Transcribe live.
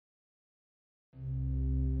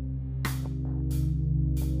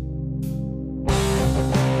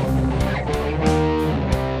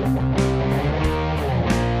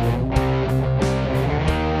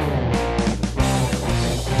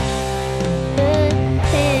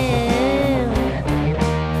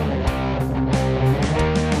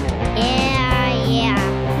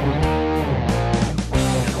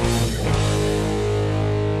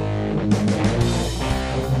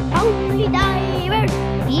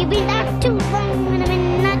You've been out too long and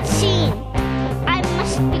I'm not seen. I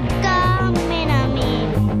must be coming, I mean.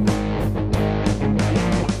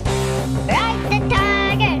 Ride the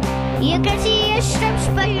tiger. You can see your stripes,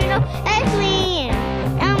 but you know it's clean.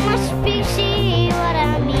 I must be see what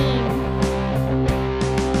I mean.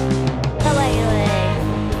 Away, away.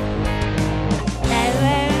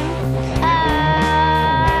 Diver.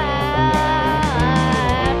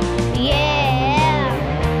 Yeah.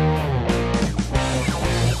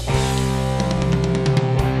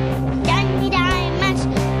 Shiny diamonds,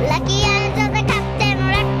 lucky eyes of the captain,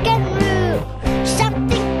 rock and roll.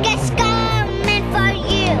 Something is coming for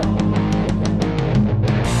you.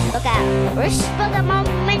 Look out, wish for the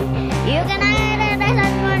moment. You can hide it as I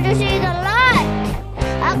want to see the light.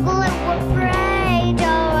 I'll go and we'll pray,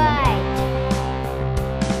 alright.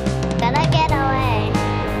 Gotta get away.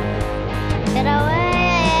 Get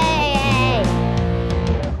away.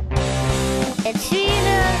 It's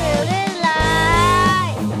really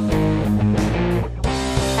light.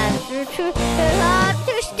 That's the truth, it's hard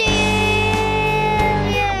to steal,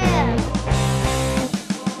 yeah.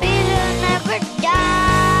 Fear never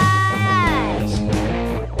dies.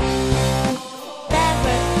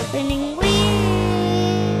 Never winning wheels,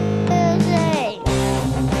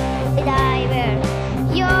 diver.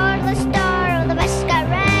 You're the star of the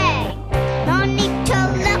masquerade. No need to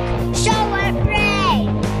look, show and pray.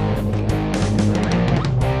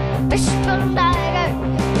 Wishful tiger,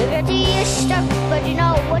 you can see your stuff, but you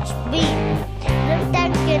know what's been. Don't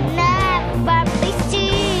think you know.